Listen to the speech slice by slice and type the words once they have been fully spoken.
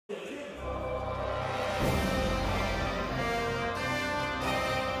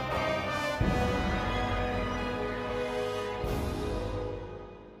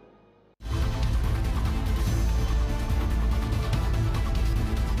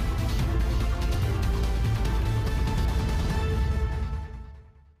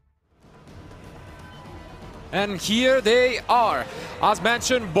And here they are. As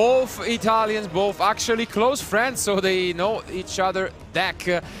mentioned, both Italians, both actually close friends, so they know each other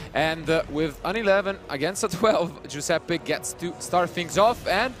deck. And with an 11 against a 12, Giuseppe gets to start things off.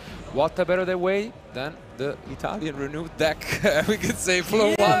 And what a better way than the Italian renewed deck, we could say,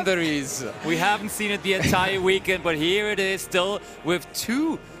 Floowandereeze. Yeah. We haven't seen it the entire weekend, but here it is still with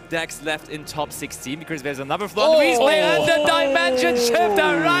 2 decks left in top 16, because there's another Floowandereeze player and the Dimension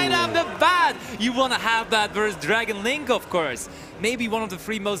Shifter right off the bat. You want to have that versus Dragon Link, of course. Maybe one of the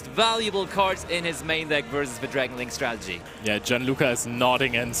 3 most valuable cards in his main deck versus the Dragon Link strategy. Yeah, Gianluca is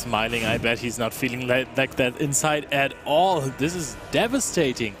nodding and smiling. I bet he's not feeling like that inside at all. This is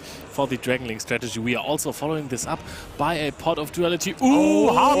devastating for the Dragon Link strategy. We are also following this up by a Pot of Duality. Ooh,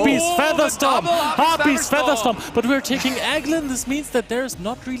 Harpy's Featherstorm! Harpy's Featherstorm! But we're taking Eglin. This means that there's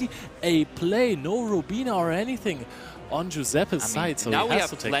not really a play, no Rubina or anything on Giuseppe's side. So now he we has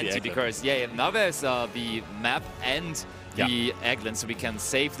have to take plenty, the Eglin. because now there's the map and the Eglin, so we can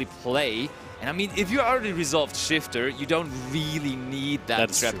safely play. And I mean, if you already resolved Shifter, you don't really need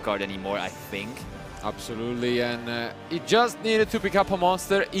that trap card anymore, I think. Absolutely, and he just needed to pick up a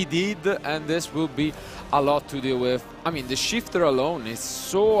monster. He did, and this will be a lot to deal with. I mean, the Shifter alone is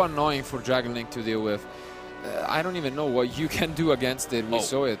so annoying for Dragon Link to deal with. I don't even know what you can do against it. We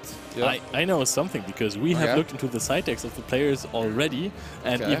saw it. Yeah. I know something, because we have looked into the side decks of the players already,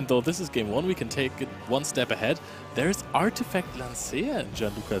 and even though this is game 1, we can take it one step ahead. There's Artifact Lancea in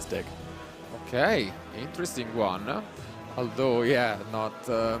Gianluca's deck. Okay, interesting one. Although, yeah, not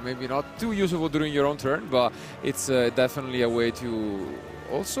maybe not too useful during your own turn, but it's definitely a way to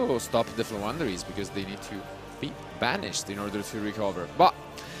also stop the Floowandereeze, because they need to be banished in order to recover. But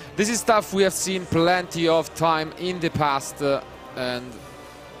this is stuff we have seen plenty of time in the past, and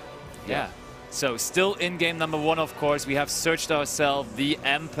yeah. So still in game number 1, of course, we have searched ourselves the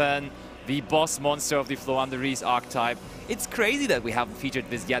Empen, the boss monster of the Floowandereeze archetype. It's crazy that we haven't featured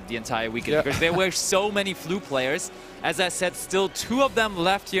this yet the entire weekend, because there were so many Flu players. As I said, still 2 of them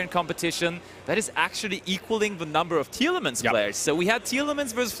left here in competition. That is actually equaling the number of Telemans players. So we had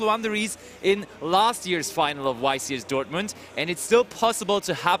Telemans versus Floowandereeze in last year's final of YCS Dortmund, and it's still possible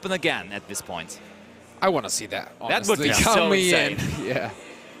to happen again at this point. I want to see that, honestly. That would be so insane. Yeah.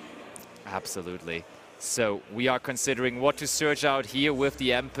 Absolutely. So we are considering what to search out here with the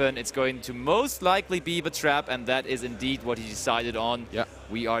Empen. It's going to most likely be the trap, and that is indeed what he decided on. Yeah.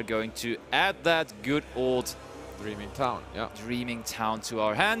 We are going to add that good old Dreaming Town, Dreaming Town to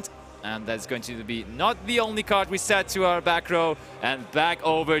our hand. And that's going to be not the only card we set to our back row. And back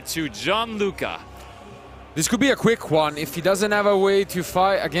over to Gianluca. This could be a quick one. If he doesn't have a way to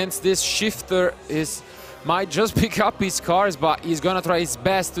fight against this Shifter, might just pick up his cards, but he's gonna try his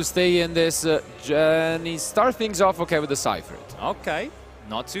best to stay in this. And he starts things off okay with the Cypher. Okay,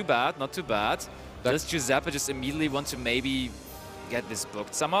 not too bad, not too bad. Does Giuseppe just immediately want to maybe get this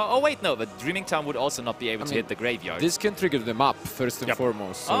booked somehow? Oh wait, no, the Dreaming Town would also not be able to hit the graveyard. This can trigger them up first and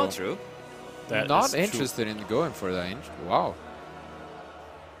foremost. So true. Not interested in going for that. Wow.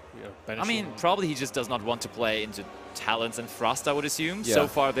 I mean, probably he just does not want to play into Talons and Frost, I would assume. So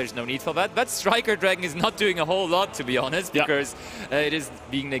far, there's no need for that. That Striker Dragon is not doing a whole lot, to be honest, because it is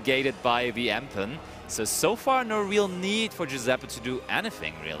being negated by the Empen. So far, no real need for Giuseppe to do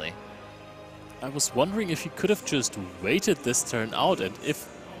anything, really. I was wondering if he could have just waited this turn out, and if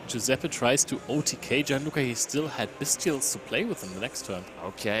Giuseppe tries to OTK Gianluca, he still had Bestials to play with in the next turn.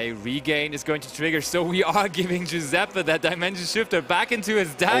 Okay, Regain is going to trigger, so we are giving Giuseppe that Dimension Shifter back into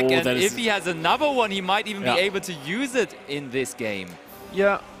his deck, and if he has another one, he might even be able to use it in this game.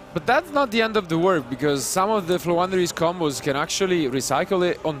 Yeah, but that's not the end of the work, because some of the Floowandereeze combos can actually recycle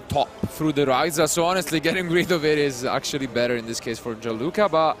it on top through the Ryza, so honestly, getting rid of it is actually better in this case for Gianluca,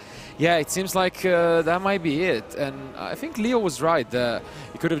 but yeah, it seems like that might be it. And I think Leo was right.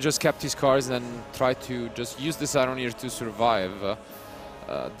 He could have just kept his cards and tried to just use the Saronir to survive.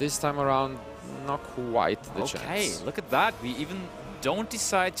 This time around, not quite the chance. Okay, look at that. We even don't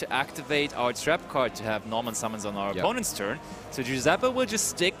decide to activate our trap card to have normal summons on our opponent's turn. So Giuseppe will just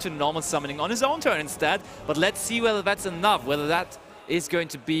stick to normal summoning on his own turn instead. But let's see whether that's enough, whether that is going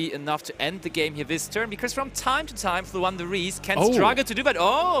to be enough to end the game here this turn, because from time to time Floowandereeze can struggle to do that.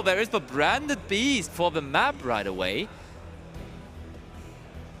 Oh, there is the Branded Beast for the map right away.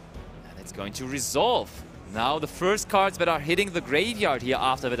 And it's going to resolve Now the first cards that are hitting the graveyard here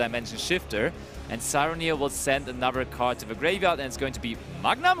after the Dimension Shifter. And Saronir will send another card to the graveyard, and it's going to be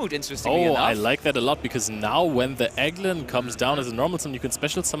Magnamut, interestingly enough. I like that a lot, because now when the Eglin comes down as a normal summon, you can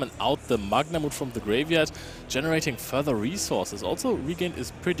special summon out the Magnamut from the graveyard, generating further resources. Also, Regain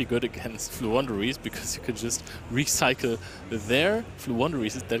is pretty good against Floowandereeze, because you can just recycle their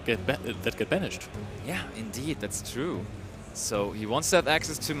Floowandereezes that get banished. Yeah, indeed, that's true. So he wants to have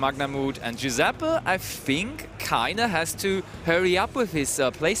access to Magnamut, and Giuseppe, I think, kinda has to hurry up with his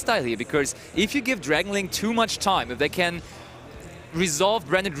playstyle here, because if you give Dragon Link too much time, if they can resolve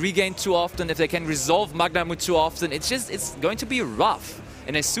Branded Regain too often, if they can resolve Magnamut too often, it's going to be rough.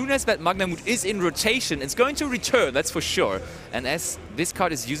 And as soon as that Magnamut is in rotation, it's going to return, that's for sure. And as this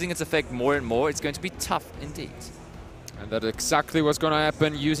card is using its effect more and more, it's going to be tough indeed. And that's exactly what's going to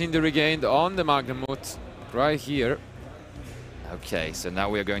happen, using the Regained on the Magnamut right here. Okay, so now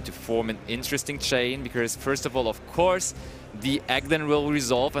we are going to form an interesting chain, because first of all, of course, the Eglin will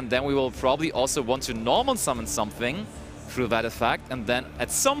resolve, and then we will probably also want to normal summon something through that effect, and then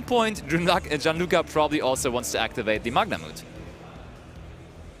at some point Gianluca probably also wants to activate the Magnamut.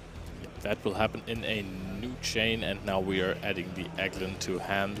 That will happen in a new chain, and now we are adding the Eglin to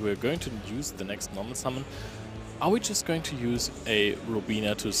hand. We're going to use the next normal summon. Are we just going to use a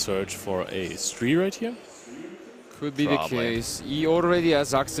Robina to search for a Stree right here? Could be the case. He already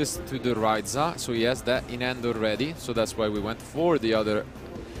has access to the Raiza, so he has that in hand already. So that's why we went for the other.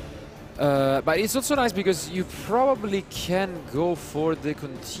 But it's also nice because you probably can go for the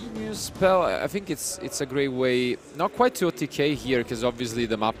continuous spell. I think it's a great way, not quite to OTK here, because obviously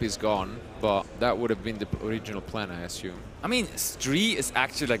the map is gone. But that would have been the original plan, I assume. I mean, Stree is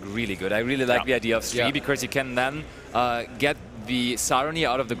actually like really good. I really like the idea of Stree because you can then get the Saronir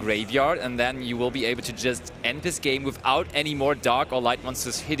out of the graveyard, and then you will be able to just end this game without any more dark or light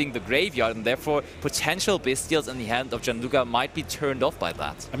monsters hitting the graveyard, and therefore potential Bestials in the hand of Gianluca might be turned off by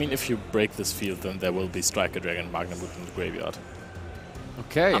that. I mean, if you break this field, then there will be Striker Dragon Magnamut in the graveyard.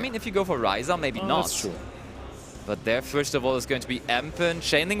 Okay. I mean, if you go for Raiza, maybe not. That's true. But there, first of all, is going to be Ampen,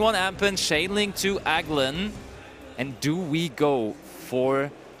 Chainlink 1 Ampen, Chainlink 2 Eglin. And do we go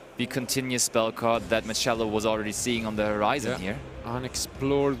for the continuous spell card that Marcello was already seeing on the horizon here?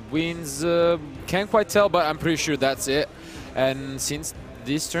 Unexplored Winds, can't quite tell, but I'm pretty sure that's it. And since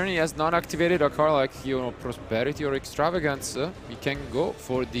this turn he has not activated a card like, you know, Prosperity or Extravagance, he can go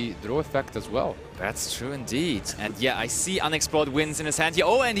for the draw effect as well. That's true indeed. And yeah, I see Unexplored Winds in his hand here.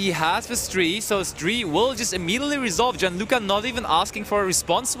 Oh, and he has the Stree, so Stree will just immediately resolve. Gianluca not even asking for a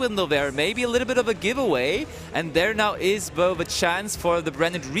response window there. Maybe a little bit of a giveaway. And there now is both a chance for the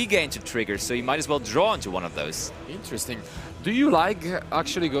Branded Regain to trigger, so you might as well draw into one of those. Interesting. Do you like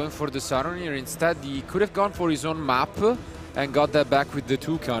actually going for the Saronir instead? He could have gone for his own map and got that back with the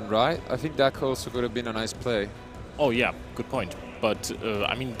Toucan, right? I think that also could have been a nice play. Oh yeah, good point. But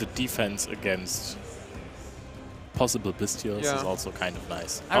I mean, the defense against possible Bestials is also kind of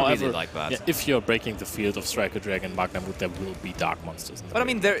nice. I really like that. Yeah, if you're breaking the field of Striker Dragon Magnamut, there will be dark monsters. But I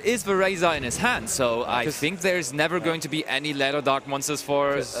mean, there is the Raiza in his hand, so I think there's never going to be any later dark monsters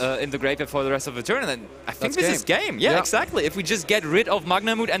for in the graveyard for the rest of the turn. And I think this is game. Yeah, exactly. If we just get rid of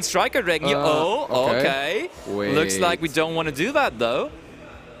Magnamut and Striker Dragon, okay. Looks like we don't want to do that though.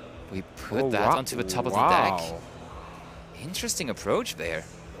 We put that onto the top of the deck. Interesting approach there.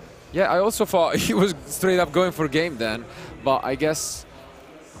 Yeah, I also thought he was straight up going for game then, but I guess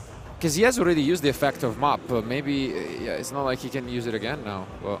because he has already used the effect of map, maybe it's not like he can use it again now.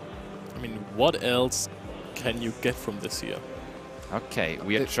 But I mean, what else can you get from this here? Okay,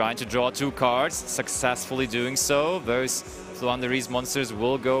 we are trying to draw 2 cards, successfully doing so. Those Floowandereeze monsters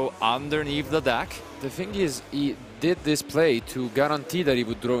will go underneath the deck. The thing is, he did this play to guarantee that he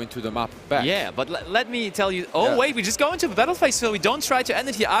would draw into the map back. Yeah, but let me tell you... Oh, wait, we just go into the battle phase, so we don't try to end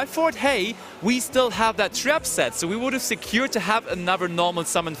it here. I thought, hey, we still have that trap set, so we would have secured to have another normal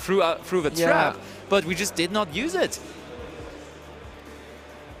summon through the trap, but we just did not use it.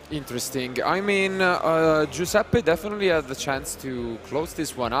 Interesting. I mean, Giuseppe definitely had the chance to close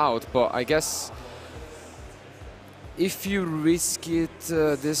this one out, but I guess if you risk it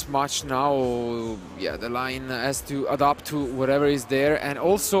this much now, yeah, the line has to adapt to whatever is there. And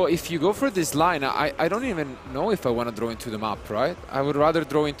also, if you go for this line, I don't even know if I want to draw into the map, right? I would rather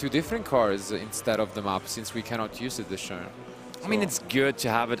draw into different cards instead of the map, since we cannot use it this turn. I mean, it's good to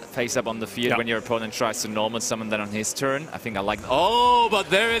have it face up on the field when your opponent tries to normal summon that on his turn. I think I like... Oh,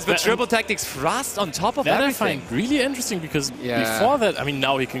 but there is the triple tactics thrust on top of everything. That I find really interesting, because before that, I mean,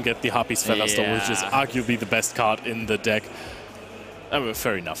 now he can get the Harpy's Featherstone, which is arguably the best card in the deck.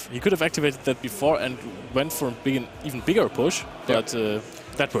 Fair enough. He could have activated that before and went for an even bigger push, but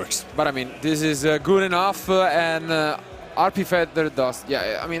That works. But I mean, this is good enough, and RP Feather Dust.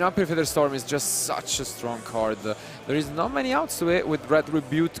 Yeah, I mean, RP Feather Storm is just such a strong card. There is not many outs to it with Red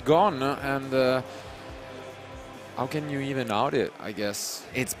Rebuke gone, and how can you even out it, I guess?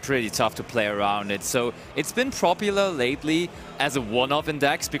 It's pretty tough to play around it. So it's been popular lately as a one-off in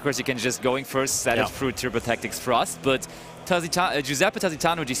decks because you can just going first, set it through Turbo Tactics Thrust. But Giuseppe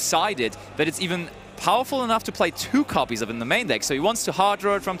Tazitano decided that it's even powerful enough to play 2 copies of it in the main deck. So he wants to hard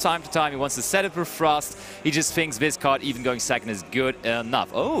draw it from time to time. He wants to set it with Thrust. He just thinks this card, even going second, is good enough.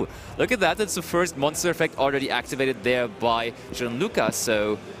 Oh, look at that. That's the first monster effect already activated there by Gianluca.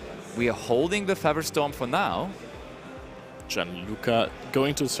 So we are holding the Featherstorm for now. Gianluca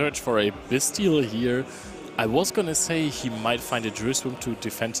going to search for a Bestial here. I was going to say he might find a Jerusalem to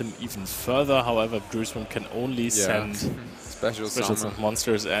defend him even further. However, Jerusalem can only send special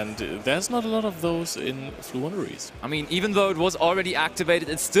monsters, and there's not a lot of those in Floowandereeze. I mean, even though it was already activated,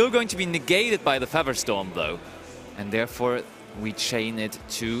 it's still going to be negated by the Featherstorm, though. And therefore, we chain it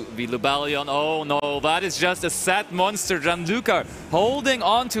to the Lubellion. Oh no, that is just a sad monster. Gianluca holding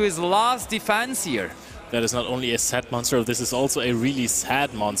on to his last defense here. That is not only a sad monster, this is also a really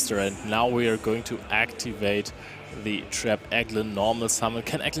sad monster. And now we are going to activate the Trap Eglin normal summon.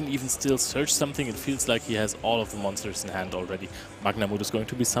 Can Eglin even still search something? It feels like he has all of the monsters in hand already. Magnamut is going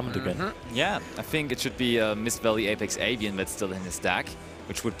to be summoned again. Yeah, I think it should be a Mist Valley Apex Avian that's still in his deck,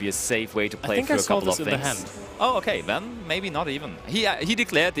 which would be a safe way to play through a couple of things. I think I saw this in the hand. Oh, okay, then maybe not even. He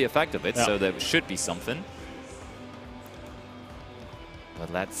declared the effect of it, so there should be something.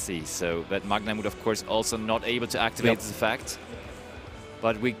 But let's see. So that Magnamut, of course, also not able to activate this effect.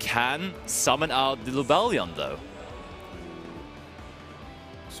 But we can summon out the Lubellion, though.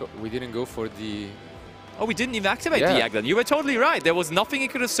 So we didn't go for the... Oh, we didn't even activate the Eglin. You were totally right. There was nothing he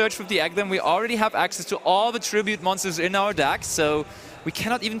could have searched with the Eglin. We already have access to all the tribute monsters in our deck, so we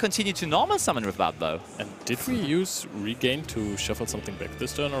cannot even continue to normal summon with that, though. And did we use Regain to shuffle something back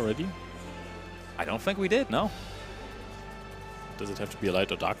this turn already? I don't think we did, no. Does it have to be a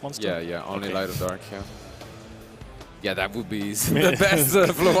light or dark monster? Yeah, only light or dark, yeah, that would be the best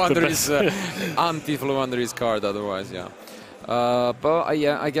Floowandereeze, anti-Floowandereeze card otherwise, but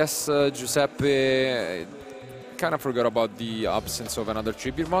yeah, I guess Giuseppe kind of forgot about the absence of another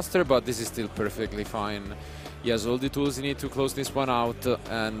tribute monster, but this is still perfectly fine. He has all the tools he needs to close this one out,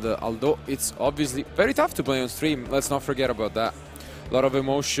 and although it's obviously very tough to play on stream, let's not forget about that. A lot of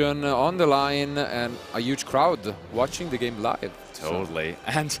emotion on the line and a huge crowd watching the game live. Totally.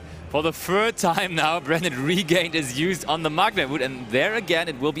 And for the 3rd time now, Brennan Regained is used on the Magnamut, and there again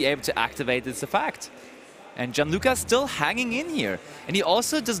it will be able to activate this effect. And Gianluca still hanging in here. And he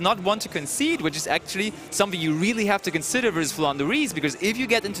also does not want to concede, which is actually something you really have to consider versus Floowandereeze, because if you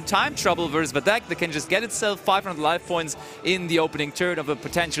get into time trouble versus the deck that can just get itself 500 life points in the opening turn of a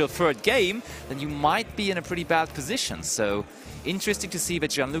potential 3rd game, then you might be in a pretty bad position. So interesting to see that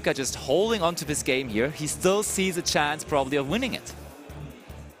Gianluca just holding on to this game here. He still sees a chance probably of winning it.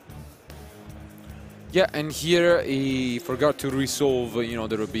 Yeah, and here he forgot to resolve,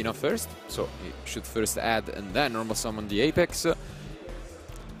 the Robina first. So he should first add and then normal summon the Apex.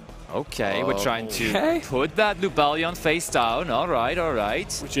 Okay, we're trying to put that Lubellion face down. All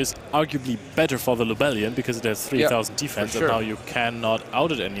right. Which is arguably better for the Lubellion because it has 3000 defense and now you cannot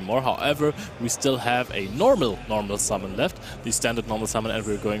out it anymore. However, we still have a normal summon left, the standard normal summon, and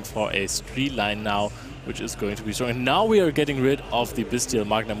we're going for a street line now, which is going to be strong. And now we are getting rid of the Bestial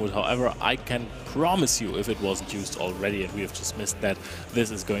Magnamut. However, I can promise you, if it wasn't used already and we have just missed that,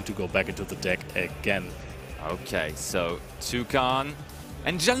 this is going to go back into the deck again. Okay, so Toucan.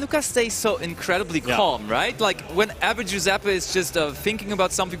 And Gianluca stays so incredibly calm, right? Like, whenever Giuseppe is just thinking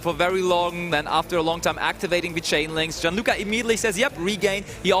about something for very long, then after a long time activating the chain links, Gianluca immediately says, yep, regain.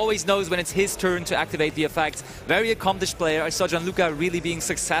 He always knows when it's his turn to activate the effects. Very accomplished player. I saw Gianluca really being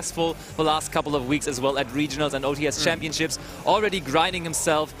successful the last couple of weeks as well at regionals and OTS championships, already grinding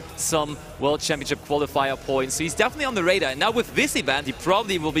himself some World Championship qualifier points. So he's definitely on the radar. And now with this event, he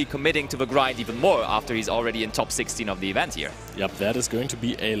probably will be committing to the grind even more after he's already in top 16 of the event here. Yep, that is going to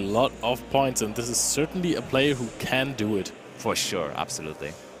be a lot of points, and this is certainly a player who can do it. For sure,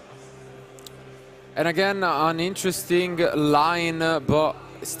 absolutely. And again, an interesting line, but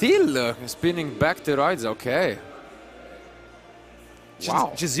still spinning back the rides, okay.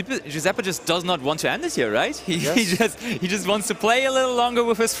 Wow. Giuseppe just does not want to end it here, right? He just wants to play a little longer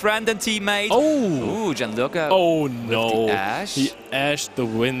with his friend and teammate. Oh! Gianluca. Oh no! With the Ash. He ashed the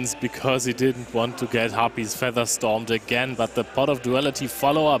wins because he didn't want to get Harpy's Feather Stormed again. But the Pot of Duality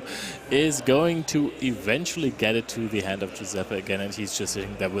follow-up is going to eventually get it to the hand of Giuseppe again, and he's just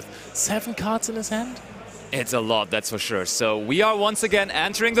sitting there with 7 cards in his hand. It's a lot, that's for sure. So we are once again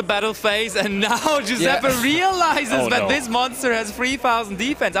entering the battle phase, and now Giuseppe realizes that this monster has 3000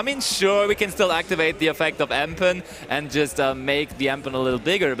 defense. I mean, sure, we can still activate the effect of Empen and just make the Empen a little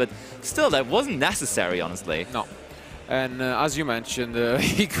bigger, but still, that wasn't necessary, honestly. No. And as you mentioned,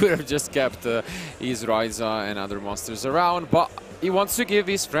 he could have just kept his Ryza and other monsters around, but he wants to give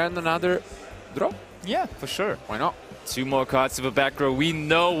his friend another draw. Yeah, for sure. Why not? 2 more cards to the back row. We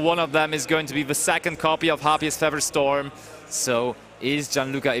know one of them is going to be the second copy of Harpy's Featherstorm. So is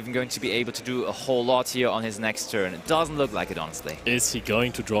Gianluca even going to be able to do a whole lot here on his next turn? It doesn't look like it, honestly. Is he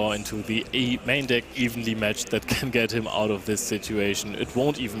going to draw into the main deck evenly matched that can get him out of this situation? It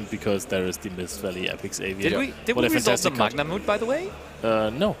won't even, because there is the Mist Valley Epic's Avian. Did we resolve the Magna Mood, by the way?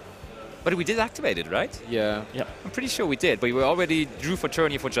 No. But we did activate it, right? Yeah. I'm pretty sure we did, but we already drew for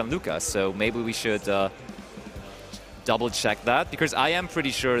turn here for Gianluca, so maybe we should double check that, because I am pretty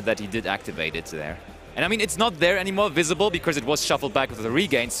sure that he did activate it there. And I mean, it's not there anymore visible because it was shuffled back with the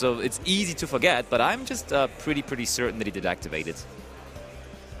regain, so it's easy to forget, but I'm just pretty certain that he did activate it.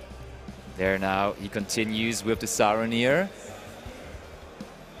 There now, he continues with the Saronir.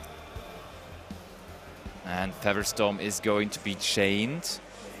 And Featherstorm is going to be chained.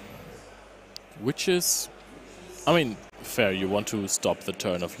 Which is, I mean, fair. You want to stop the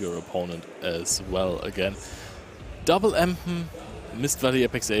turn of your opponent as well again. Double Empen, Mist Valley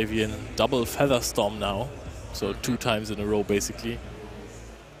Epic's Avian, double Featherstorm now. So 2 times in a row, basically.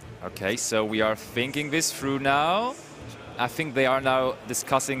 Okay, so we are thinking this through now. I think they are now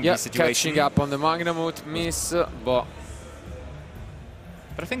discussing the situation. Catching up on the Magnamut miss, but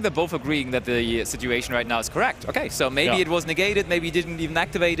I think they're both agreeing that the situation right now is correct. Okay, so maybe it was negated, maybe he didn't even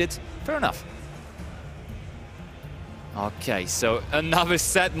activate it. Fair enough. Okay, so another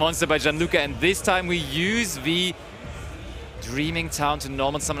set monster by Gianluca, and this time we use the Dreaming Town to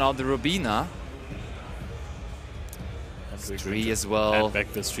normal summon out the Robina. Tree as well. Add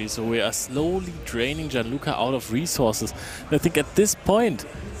back this tree, so we are slowly draining Gianluca out of resources. And I think at this point,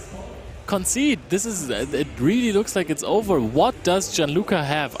 concede. This is, it really looks like it's over. What does Gianluca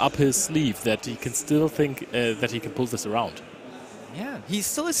have up his sleeve that he can still think that he can pull this around? Yeah, he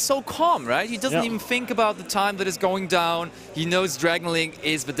still is so calm, right? He doesn't even think about the time that is going down. He knows Dragon Link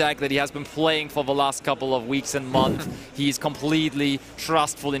is the deck that he has been playing for the last couple of weeks and months. He is completely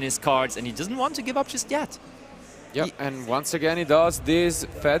trustful in his cards, and he doesn't want to give up just yet. yeah, and once again he does this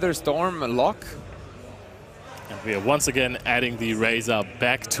Featherstorm lock. And we are once again adding the Razor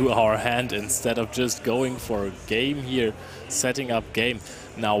back to our hand instead of just going for a game here, setting up game.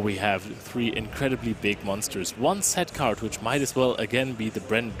 Now we have 3 incredibly big monsters. 1 set card, which might as well again be the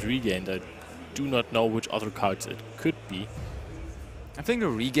Branded Regained. I do not know which other cards it could be. I think the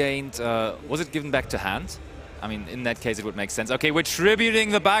Regained, was it given back to hand? I mean, in that case, it would make sense. Okay, we're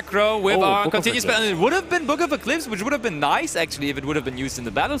tributing the back row with our continuous spell. And it would have been Book of Eclipse, which would have been nice, actually, if it would have been used in the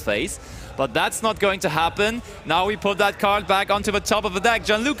battle phase. But that's not going to happen. Now we put that card back onto the top of the deck.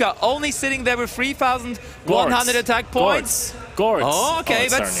 Gianluca only sitting there with 3,100 attack points. Guards. Oh, okay,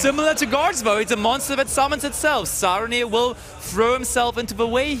 that's similar to Guards, though. It's a monster that summons itself. Saronir will throw himself into the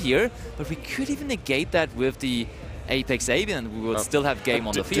way here. But we could even negate that with the Apex Avian, and we will still have game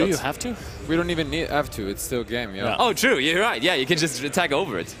on the field. Do you have to? We don't even have to. It's still game, yeah. Oh, true. You're right. Yeah, you can just attack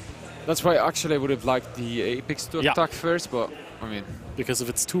over it. That's why actually I would have liked the Apex to attack first, but I mean... Because if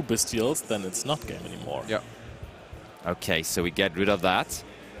it's 2 Bestials, then it's not game anymore. Yeah. Okay, so we get rid of that.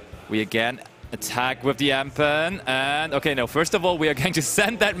 We again attack with the Empen, and... Okay, no, first of all, we are going to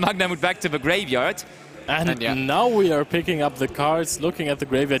send that Magnamut back to the graveyard. And now we are picking up the cards, looking at the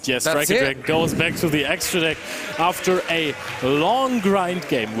graveyard. Yes, Striker Dragon goes back to the extra deck after a long grind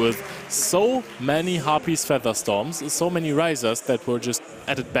game with so many Harpy's Featherstorms, so many Risers that were just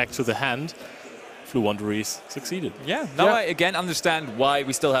added back to the hand. Floowandereeze succeeded. Yeah, now I again understand why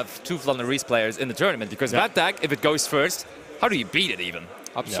we still have 2 Floowandereeze players in the tournament, because that deck, if it goes first, how do you beat it even?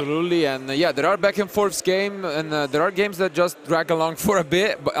 Absolutely, and there are back and forth games, and there are games that just drag along for a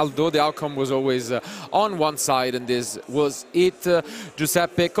bit, but although the outcome was always on one side, and this was it.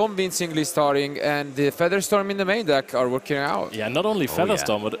 Giuseppe convincingly starting, and the Featherstorm in the main deck are working out. Yeah, not only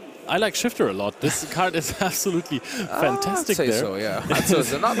Featherstorm, but I like Shifter a lot. This card is absolutely fantastic. I'd say so, yeah.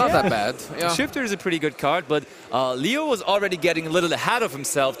 not that bad. Yeah. Shifter is a pretty good card, but Leo was already getting a little ahead of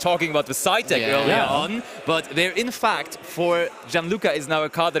himself talking about the side deck earlier on. But there, in fact, for Gianluca is now a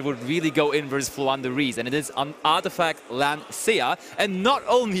card that would really go in versus Floowandereeze, and it is an Artifact Lancea. And not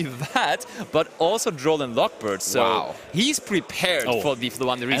only that, but also Droll Lockbird. So he's prepared for the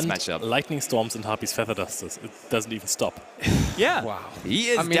Floowandereeze matchup. Lightning Storms and Harpy's Feather Dusters. It doesn't even stop. Yeah. Wow. He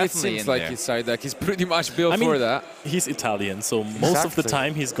is definitely seems like his side deck is pretty much built for that. He's Italian, so most of the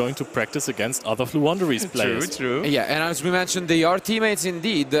time he's going to practice against other Floowandereeze players. True. Yeah, and as we mentioned, they are teammates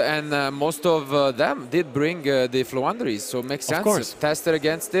indeed, and most of them did bring the Floowandereeze, so it makes sense. Of course. Tested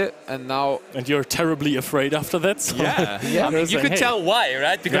against it, and now... And you're terribly afraid after that? So Yeah, I mean, you could tell why,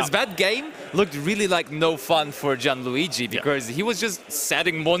 right? Because that game looked really like no fun for Gianluca, because he was just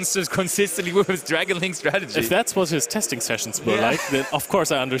setting monsters consistently with his Dragon Link strategy. If that's what his testing sessions were like, then of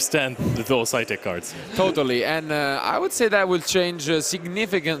course I understand those side deck cards. Totally, and I would say that will change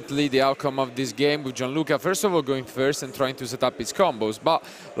significantly the outcome of this game with Gianluca, first of all, going first and trying to set up his combos. But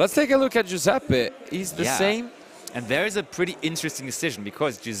let's take a look at Giuseppe. He's the same. And there is a pretty interesting decision,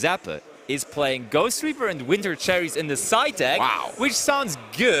 because Giuseppe is playing Ghost Reaper and Winter Cherries in the side deck, which sounds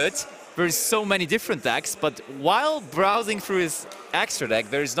good. There's so many different decks, but while browsing through his extra deck,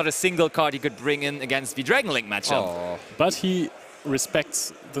 there is not a single card he could bring in against the Dragon Link matchup. But he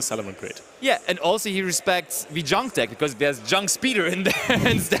respects the Salomon Crate. Yeah, and also he respects the Junk deck, because there's Junk Speeder in there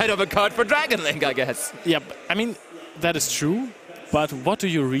instead of a card for Dragon Link, I guess. Yeah, I mean, that is true, but what do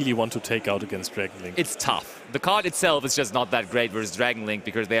you really want to take out against Dragon Link? It's tough. The card itself is just not that great versus Dragon Link,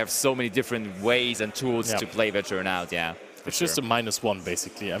 because they have so many different ways and tools to play their turn out, It's just a -1,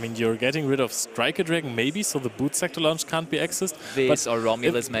 basically. I mean, you're getting rid of Striker Dragon, maybe, so the boot sector launch can't be accessed. This or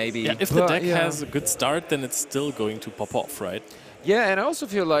Romulus, maybe. Yeah, if the deck has a good start, then it's still going to pop off, right? Yeah, and I also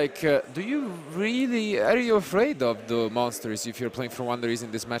feel like, are you afraid of the monsters if you're playing Floowandereeze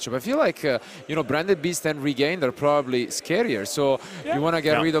in this matchup? I feel like, you know, Branded Beast and Regained are probably scarier, so you want to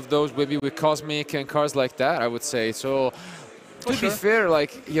get rid of those maybe with Cosmic and cards like that, I would say. So, to be fair,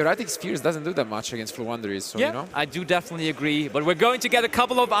 like, Erratic Spheres doesn't do that much against Floowandereeze, so, you know? I do definitely agree, but we're going to get a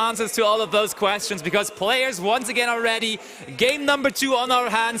couple of answers to all of those questions, because players once again are ready. Game number 2 on our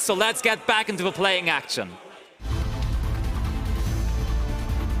hands, so let's get back into the playing action.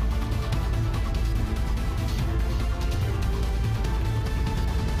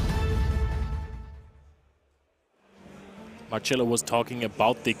 Marcello was talking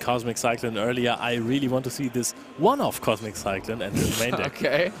about the Cosmic Cyclone earlier. I really want to see this one-off Cosmic Cyclone and the main deck.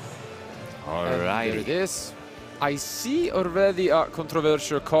 Okay. Alright. There it is. I see already a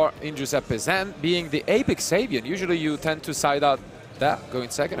controversial card in Giuseppe's hand, being the Apex Savian. Usually you tend to side out that, going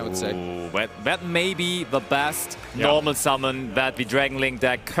second, I would say. That may be the best normal summon that the Dragon Link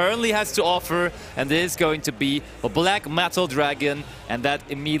deck currently has to offer, and this is going to be a Black Metal Dragon, and that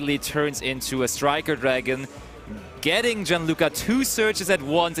immediately turns into a Striker Dragon. Getting Gianluca 2 searches at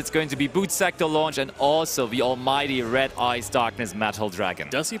once, it's going to be Boot Sector launch and also the almighty Red Eyes Darkness Metal Dragon.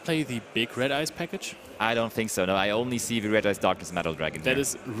 Does he play the big Red Eyes package? I don't think so, no. I only see the Red Eyes Darkness Metal Dragon That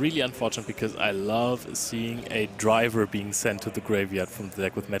is really unfortunate, because I love seeing a driver being sent to the graveyard from the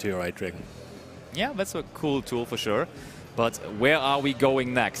deck with Meteorite Dragon. Yeah, that's a cool tool for sure. But where are we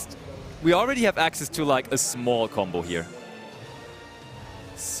going next? We already have access to like a small combo here.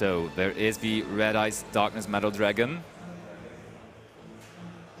 So there is the Red Eyes Darkness Metal Dragon.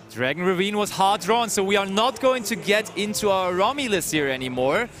 Dragon Ravine was hard drawn, so we are not going to get into our Romulus here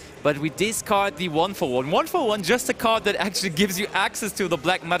anymore, but we discard the 1-for-1. 1-for-1, just a card that actually gives you access to the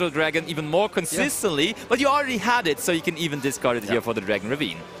Black Metal Dragon even more consistently, but you already had it, so you can even discard it here for the Dragon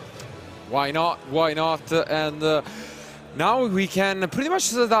Ravine. Why not? Why not? And now we can pretty much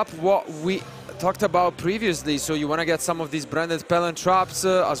set up what we talked about previously. So you want to get some of these branded Pellant Traps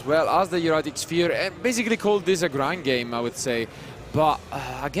as well as the Erratic Sphere, and basically call this a grind game, I would say. But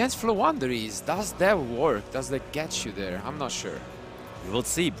against Floowandereeze, does that work? Does that get you there? I'm not sure. We will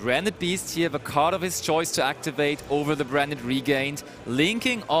see. Branded Beast here, the card of his choice to activate over the Branded Regained,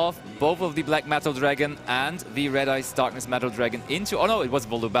 linking off both of the Black Metal Dragon and the Red Eyes Darkness Metal Dragon into, oh no, it was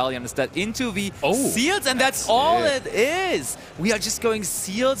Volubalion instead, into the Seals, and that's all it is. We are just going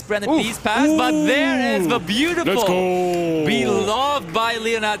Seals, Branded Beast pass, but there is the beautiful, beloved by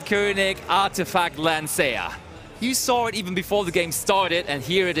Leonard Koenig, Artifact Lancea. You saw it even before the game started, and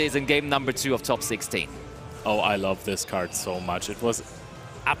here it is in game number 2 of top 16. Oh, I love this card so much. It was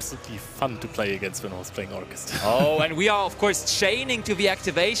absolutely fun to play against when I was playing Orchestra. Oh, and we are, of course, chaining to the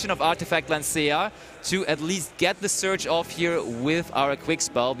activation of Artifact Lancea to at least get the search off here with our quick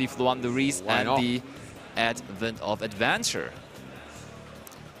spell, the Floowandereeze and the Advent of Adventure.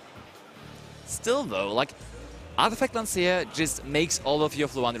 Still, though, like, Artifact Lancea just makes all of your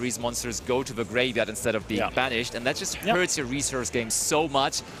Floowandereeze monsters go to the graveyard instead of being banished, and that just hurts your resource game so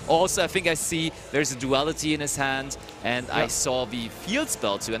much. Also, I think I see there's a duality in his hand, and I saw the field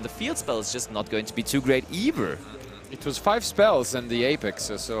spell too, and the field spell is just not going to be too great either. It was 5 spells and the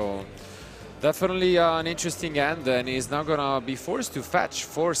Apex, so definitely an interesting end, and he's now going to be forced to fetch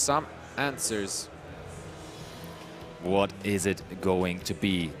for some answers. What is it going to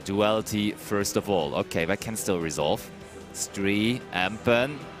be? Duality first of all. Okay, that can still resolve. Stree,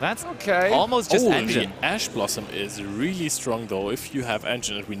 Ampen. That's okay. Almost just engine. The Ash Blossom is really strong though. If you have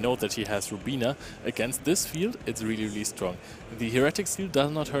engine, and we know that he has Rubina, against this field, it's really, really strong. The Heretic Seal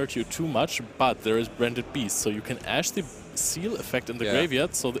does not hurt you too much, but there is Branded Beast, so you can Ash the seal effect in the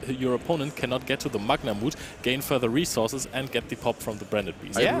graveyard so that your opponent cannot get to the Magna Mood, gain further resources, and get the pop from the Branded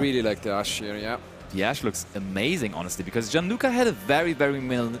Beast. I really like the Ash here, yeah. The Ash looks amazing, honestly, because Gianluca had a very, very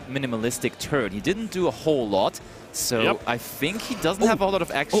minimalistic turn. He didn't do a whole lot, so I think he doesn't have a lot of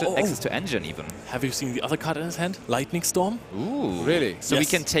access to engine even. Have you seen the other card in his hand? Lightning Storm? Ooh. Really? So we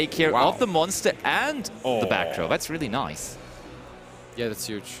can take care of the monster and the back row. That's really nice. Yeah, that's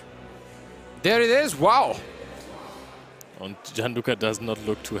huge. There it is, wow! And Gianluca does not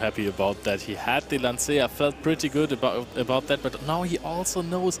look too happy about that. He had the Lancea, felt pretty good about that, but now he also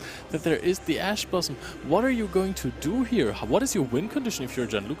knows that there is the Ash Blossom. What are you going to do here? What is your win condition if you're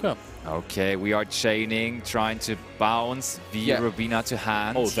Gianluca? Okay, we are chaining, trying to bounce via Rubina to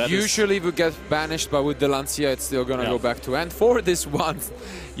hand. Oh, that usually we get banished, but with the Lancea it's still gonna go back to hand for this one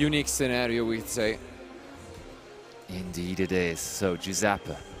unique scenario, we'd say. Indeed it is. So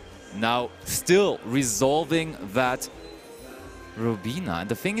Giuseppe now still resolving that Rubina. And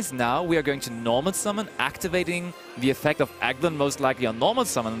the thing is now we are going to normal summon, activating the effect of Eglin most likely on normal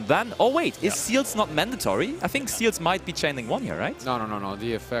summon. Then, oh wait, is Seals not mandatory? I think Seals might be chaining 1 here, right? No.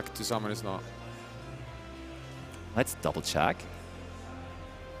 The effect to summon is not. Let's double check.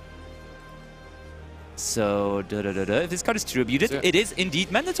 So, if this card is distributed, it is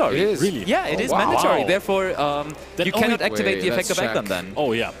indeed mandatory. It is? Really? Yeah, it is mandatory. Therefore, you cannot activate the effect of Eglin then.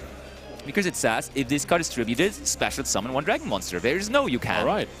 Oh, yeah. Because it says, if this card is distributed, special summon 1 dragon monster. There is no you can. All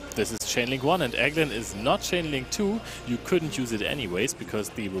right, this is Chainlink 1 and Eglin is not Chainlink 2. You couldn't use it anyways because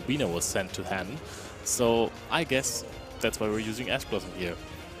the Rubina was sent to hand. So I guess that's why we're using Ash Blossom here.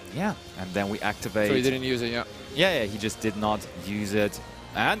 Yeah, and then we activate... So he didn't use it, Yeah, he just did not use it.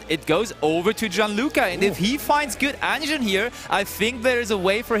 And it goes over to Gianluca. And if he finds good engine here, I think there is a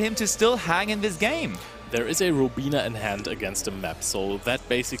way for him to still hang in this game. There is a Rubina in hand against a map, so that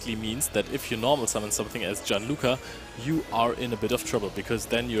basically means that if you normal summon something as Gianluca, you are in a bit of trouble, because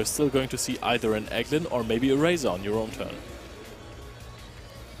then you're still going to see either an Eglin or maybe a Razor on your own turn.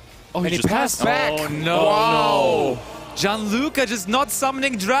 Oh, he just passed back! Oh no! Wow. Gianluca just not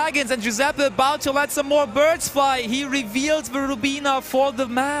summoning dragons, and Giuseppe about to let some more birds fly. He reveals the Rubina for the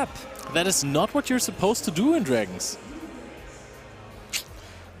map. That is not what you're supposed to do in Dragons.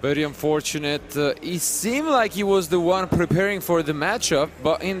 Very unfortunate. He seemed like he was the one preparing for the matchup,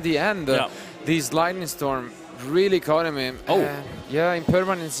 but in the end, this Lightning Storm really caught him. Yeah,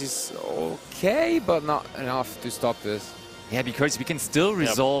 impermanence is okay, but not enough to stop this. Yeah, because we can still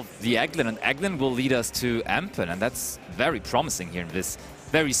resolve the Eglin, and Eglin will lead us to Ampen, and that's very promising here in this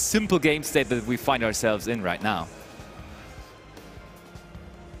very simple game state that we find ourselves in right now.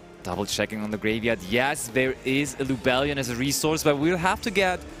 Double checking on the graveyard. Yes, there is a Lubellion as a resource, but we'll have to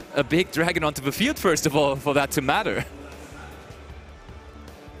get a big dragon onto the field first of all for that to matter.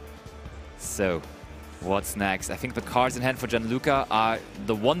 So, what's next? I think the cards in hand for Gianluca are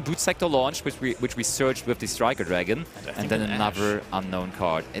the one boot sector launch, which we searched with the Striker Dragon, and then another unknown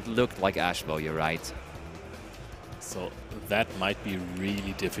card. It looked like Ash though, you're right. So that might be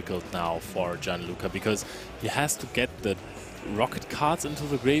really difficult now for Gianluca, because he has to get the rocket cards into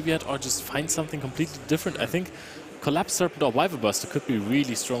the graveyard or just find something completely different. I think Collapse Serpent or Wyver Buster could be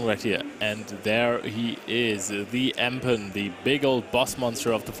really strong right here. And there he is, the Ampen, the big old boss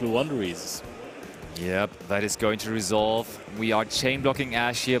monster of the Floowandereeze. Yep, that is going to resolve. We are chain blocking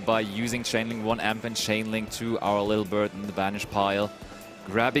Ash here by using Chainlink 1 Ampen, Chainlink 2 our little bird in the banish pile.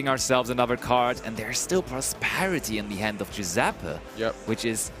 Grabbing ourselves another card, and there's still Prosperity in the hand of Giuseppe, which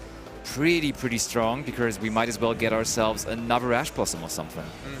is pretty strong, because we might as well get ourselves another Ash Blossom or something.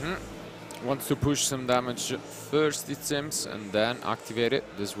 Wants to push some damage first, it seems, and then activate it.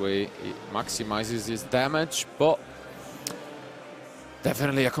 This way it maximizes his damage, but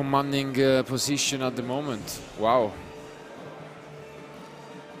definitely a commanding position at the moment. Wow.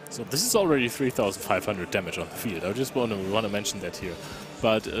 So this is already 3,500 damage on the field. I just want to mention that here.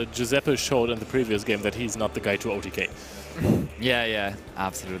 But Giuseppe showed in the previous game that he's not the guy to OTK. Yeah,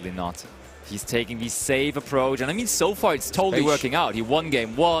 absolutely not. He's taking the safe approach, and I mean, so far it's totally working out. He won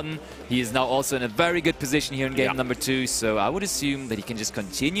game 1. He is now also in a very good position here in game number 2. So I would assume that he can just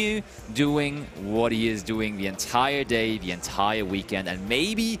continue doing what he is doing the entire day, the entire weekend, and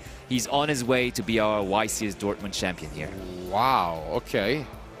maybe he's on his way to be our YCS Dortmund champion here. Wow, okay.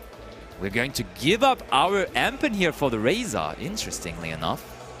 We're going to give up our Ampen here for the Razor, interestingly enough.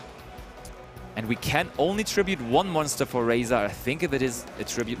 And we can only tribute one monster for Razor. I think if it is a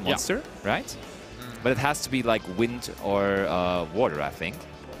tribute monster, right? But it has to be like wind or water, I think.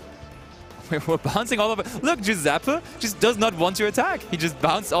 We're bouncing all of it. Look, Giuseppe just does not want to attack. He just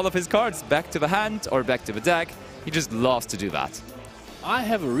bounced all of his cards back to the hand or back to the deck. He just loves to do that. I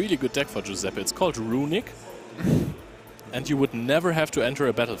have a really good deck for Giuseppe. It's called Runic. And you would never have to enter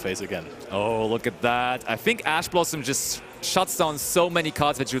a battle phase again. Oh, look at that. I think Ash Blossom just shuts down so many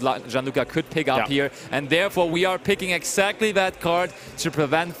cards that Gianluca could pick up here. And therefore, we are picking exactly that card to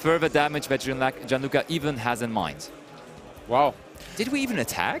prevent further damage that Gianluca even has in mind. Wow. Did we even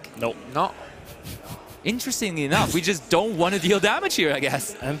attack? No. No. Interestingly enough, we just don't want to deal damage here, I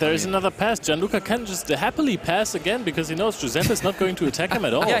guess. And there is another pass. Gianluca can just happily pass again because he knows Giuseppe is not going to attack him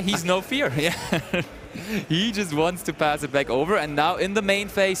at all. Yeah, he's no fear. Yeah. He just wants to pass it back over. And now in the main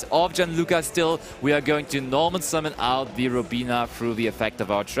phase of Gianluca still, we are going to normal summon out the Robina through the effect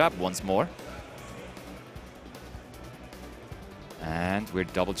of our trap once more. And we're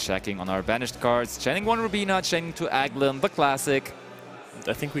double checking on our banished cards. Chaining one Robina, chaining two Aglin, the classic.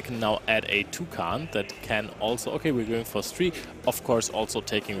 I think we can now add a Toucan that can also... Okay, we're going for 3. Of course, also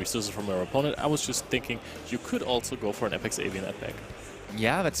taking resources from our opponent. I was just thinking you could also go for an Apex Avian at back.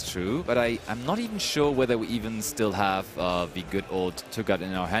 Yeah, that's true. But I'm not even sure whether we even still have the good old Toucan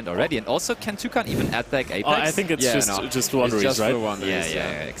in our hand already. And also, can Toucan even add back Apex? I think it's just Floowandereeze, right?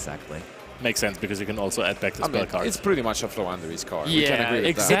 Yeah, exactly. Makes sense, because you can also add back the spell cards. It's pretty much a Floowandereeze card. Yeah, we can agree with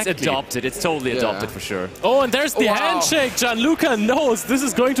exactly. It's adopted. It's totally adopted for sure. Oh, and there's the handshake. Gianluca knows this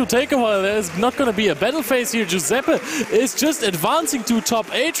is going to take a while. There's not going to be a battle phase here. Giuseppe is just advancing to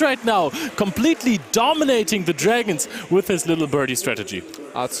top 8 right now, completely dominating the Dragons with his little birdie strategy.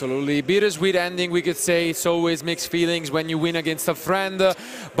 Absolutely. Bittersweet ending, we could say. It's always mixed feelings when you win against a friend.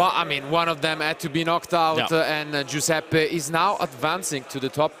 But, I mean, one of them had to be knocked out, and Giuseppe is now advancing to the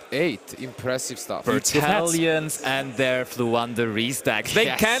top 8. Impressive stuff. Italians and their Floowandereeze decks. They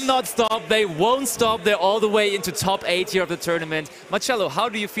cannot stop. They won't stop. They're all the way into top 8 here of the tournament. Marcello, how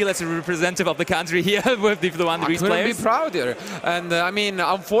do you feel as a representative of the country here with the Floowandereeze players? I couldn't be prouder. And, I mean,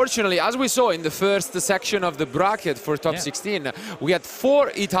 unfortunately, as we saw in the first section of the bracket for top 16, we had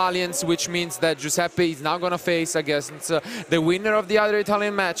 4 Italians, which means that Giuseppe is now going to face against the winner of the other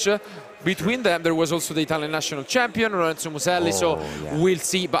Italian match. Between them, there was also the Italian national champion, Lorenzo Muselli, so we'll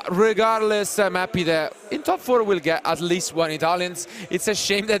see. But regardless, I'm happy that in top 4 we'll get at least 1 Italian. It's a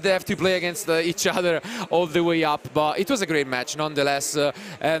shame that they have to play against each other all the way up, but it was a great match nonetheless.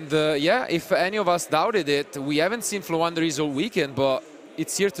 Yeah, if any of us doubted it, we haven't seen Floowandereeze all weekend, but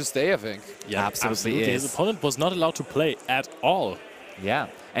it's here to stay, I think. Yeah, absolutely. His opponent was not allowed to play at all. Yeah,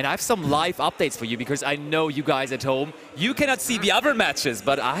 and I have some live updates for you because I know you guys at home, you cannot see the other matches,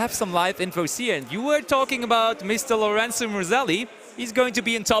 but I have some live info here. And you were talking about Mr. Lorenzo Muselli. He's going to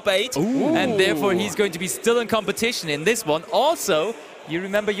be in top 8, and therefore he's going to be still in competition in this one. Also, you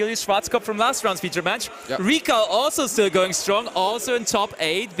remember Julius Schwarzkopf from last round's feature match? Yep. Rika also still going strong, also in top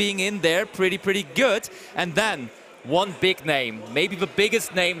 8, being in there pretty good. And then one big name, maybe the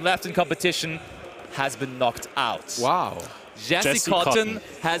biggest name left in competition, has been knocked out. Wow. Jesse Cotton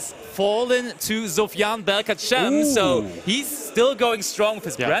has fallen to Sofian Belkacem, so he's still going strong with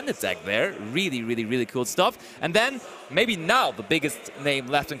his branded deck there. Really cool stuff. And then, maybe now the biggest name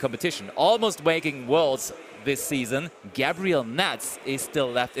left in competition, almost making Worlds this season, Gabriel Nats is still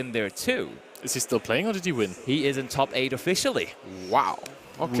left in there too. Is he still playing or did he win? He is in top 8 officially. Wow.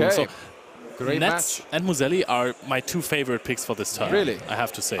 Okay. So great Nats match. and Muselli are my 2 favorite picks for this turn. Really? I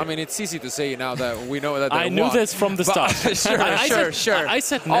have to say. I mean, it's easy to say now that we know that I knew this from the start. Sure. I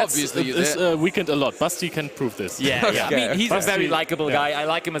said Nats Obviously this weekend a lot. Basti can prove this. Yeah. I mean, he's Basti, a very likable guy. I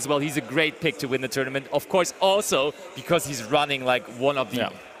like him as well. He's a great pick to win the tournament. Of course, also because he's running like one of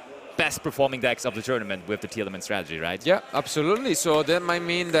the best performing decks of the tournament with the T-element strategy, right? Yeah, absolutely. So that might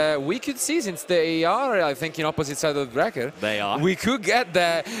mean that we could see, since they are, I think, in opposite side of the bracket, we could get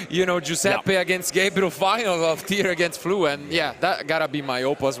the, you know, Giuseppe against Gabriel final of tier against Flu, and yeah, that gotta be my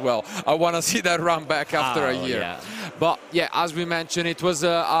hope as well. I want to see that run back after a year. Yeah. But yeah, as we mentioned, it was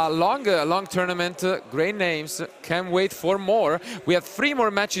a long tournament, great names, can't wait for more. We have 3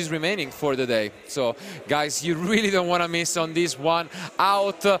 more matches remaining for the day. So guys, you really don't want to miss on this one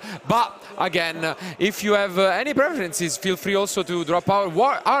out. But again, if you have any preferences, feel free also to drop out.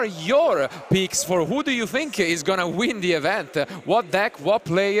 What are your picks for who do you think is going to win the event? What deck, what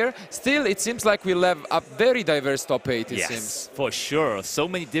player? Still, it seems like we'll have a very diverse top 8, it seems. For sure. So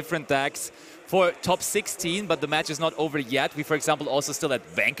many different decks for top 16, but the match is not over yet. We, for example, also still had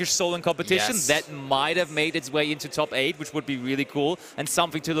Vanquish Soul in competition. That might have made its way into top 8, which would be really cool and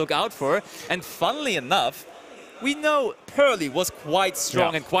something to look out for. And funnily enough, we know Pearly was quite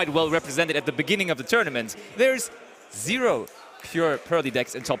strong and quite well represented at the beginning of the tournament. There's 0 pure Pearly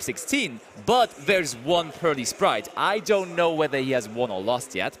decks in top 16, but there's 1 Pearly Sprite. I don't know whether he has won or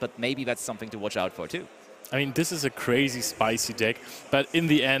lost yet, but maybe that's something to watch out for too. I mean, this is a crazy spicy deck, but in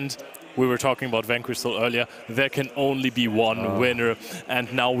the end, we were talking about Van Crystal earlier, there can only be one winner,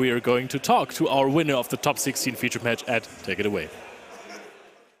 and now we are going to talk to our winner of the top 16 featured match. Ed, take it away.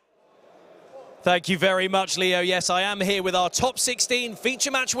 Thank you very much, Leo. Yes, I am here with our top 16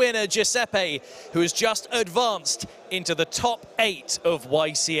 feature match winner, Giuseppe, who has just advanced into the top 8 of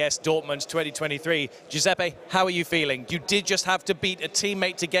YCS Dortmund 2023. Giuseppe, how are you feeling? You did just have to beat a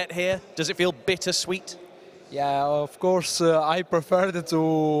teammate to get here. Does it feel bittersweet? Yeah, of course, I preferred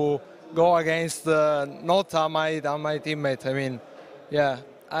to go against not my teammate. I mean, yeah,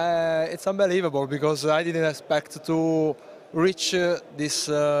 it's unbelievable because I didn't expect to reach this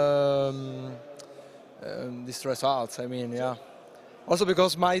results. I mean, yeah. Also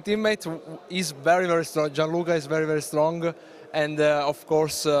because my teammate is very, very strong. Gianluca is very, very strong, and of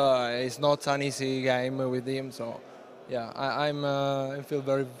course, it's not an easy game with him. So, yeah, I feel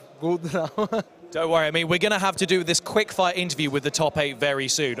very good now. Don't worry, I mean, we're going to have to do this quick-fire interview with the top 8 very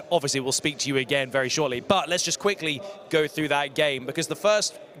soon. Obviously, we'll speak to you again very shortly. But let's just quickly go through that game, because the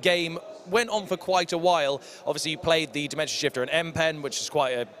first game went on for quite a while. Obviously, you played the Dimension Shifter and M-Pen, which is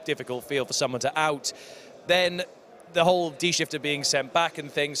quite a difficult field for someone to out. Then the whole D-Shifter being sent back and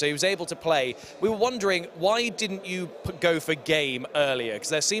things, so he was able to play. We were wondering, why didn't you go for game earlier? Because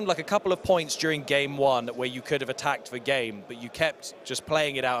there seemed like a couple of points during game 1 where you could have attacked for game, but you kept just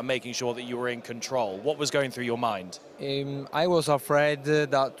playing it out and making sure that you were in control. What was going through your mind? I was afraid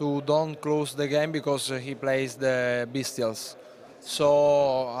that to don't close the game because he plays the Bestials.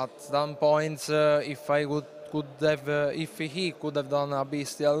 So at some point, if he could have done a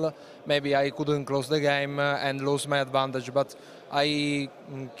Bestial, maybe I couldn't close the game and lose my advantage. But I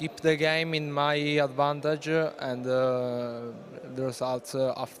keep the game in my advantage, and the results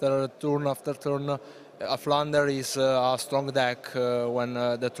after turn, Floowandereeze is a strong deck when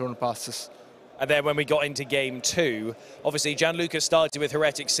the turn passes. And then when we got into game 2, obviously Gianluca started with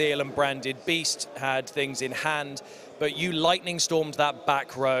Heretic Seal and Branded Beast, had things in hand, but you lightning stormed that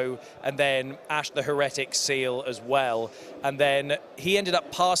back row and then ashed the Heretic Seal as well. And then he ended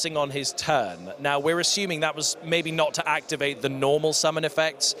up passing on his turn. Now, we're assuming that was maybe not to activate the normal summon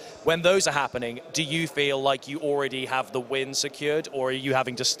effects. When those are happening, do you feel like you already have the win secured, or are you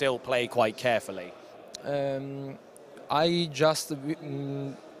having to still play quite carefully?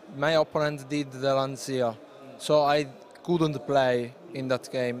 My opponent did the Lancia, so I couldn't play in that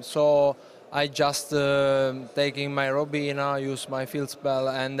game. So I just taking my Robina, use my field spell,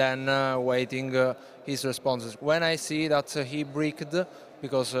 and then waiting his responses. When I see that he bricked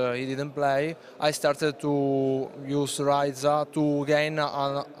because he didn't play, I started to use Raiza to gain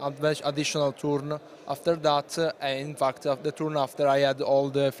an additional turn. After that, in fact, the turn after, I had all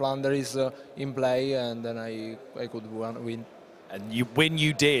the Floowandereeze in play, and then I could win. And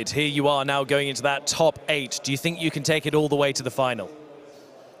you did. Here you are now going into that top 8. Do you think you can take it all the way to the final?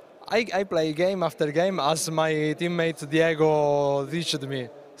 I play game after game as my teammate Diego teached me.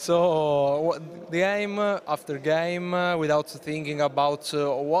 So game after game without thinking about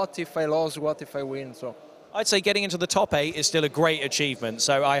what if I lose, what if I win. So I'd say getting into the top 8 is still a great achievement.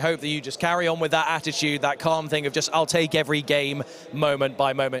 So I hope that you just carry on with that attitude, that calm thing of just, I'll take every game moment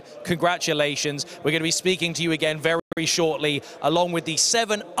by moment. Congratulations. We're going to be speaking to you again very shortly, along with the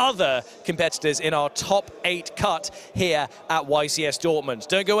 7 other competitors in our top 8 cut here at YCS Dortmund.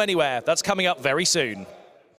 Don't go anywhere. That's coming up very soon.